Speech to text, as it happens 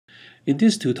In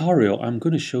this tutorial, I'm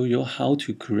going to show you how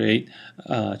to create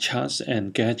charts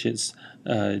and gadgets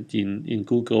in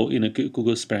Google in a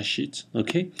Google spreadsheet.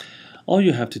 Okay, all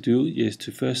you have to do is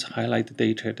to first highlight the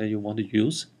data that you want to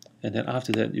use, and then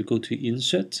after that you go to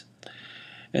Insert,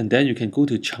 and then you can go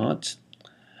to Chart.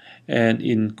 And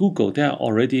in Google, there are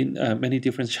already many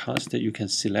different charts that you can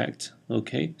select.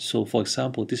 Okay, so for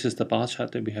example, this is the bar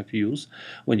chart that we have used.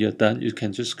 When you're done, you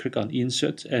can just click on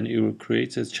Insert, and it will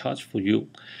create a chart for you.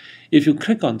 If you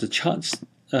click on the charts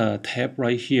tab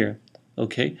right here,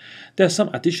 okay, there are some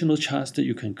additional charts that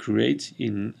you can create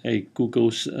in a Google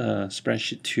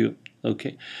spreadsheet too.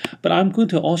 Okay, but I'm going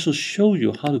to also show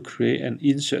you how to create an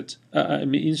insert.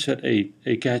 Insert a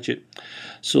gadget.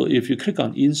 So if you click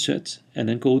on Insert and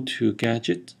then go to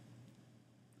Gadget,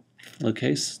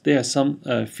 okay, so there are some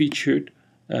featured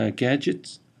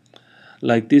gadgets.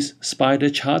 Like this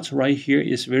spider chart right here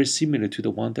is very similar to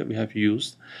the one that we have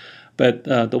used. But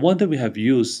the one that we have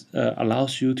used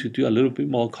allows you to do a little bit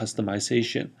more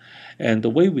customization. And the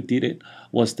way we did it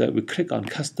was that we click on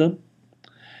Custom,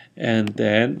 and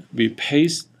then we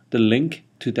paste the link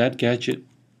to that gadget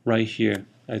right here.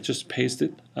 I just paste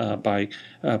it by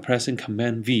pressing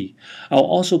Command V. I'll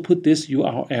also put this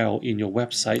URL in your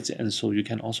website, and so you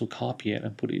can also copy it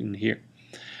and put it in here.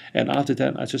 And after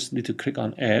that, I just need to click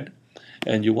on Add,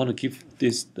 and you want to give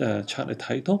this chart a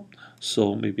title.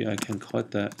 So maybe I can call it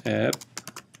the app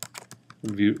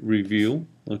review,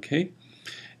 okay?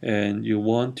 And you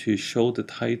want to show the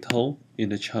title in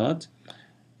the chart,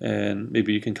 and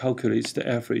maybe you can calculate the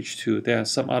average too. There are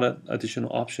some other additional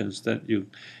options that you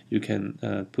can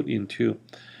put into.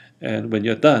 And when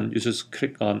you're done, you just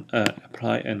click on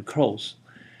Apply and Close,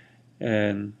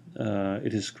 and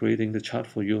it is creating the chart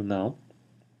for you now.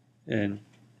 And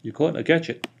you call it a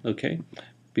gadget, okay?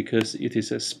 Because it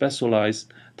is a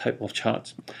specialized type of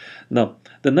chart. Now,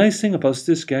 the nice thing about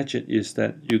this gadget is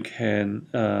that you can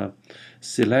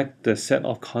select the set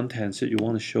of contents that you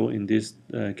want to show in this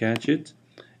gadget,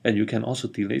 and you can also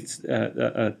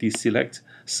deselect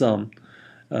some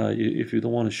if you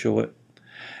don't want to show it.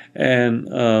 And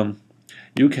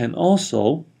you can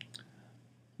also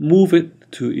move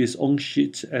it to its own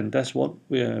sheet, and that's what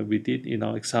we did in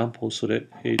our example, so that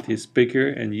it is bigger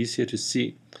and easier to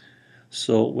see.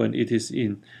 So when it is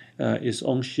in its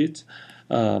own sheet,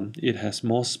 it has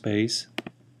more space,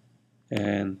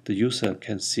 and the user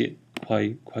can see it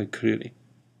quite clearly.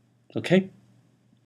 Okay.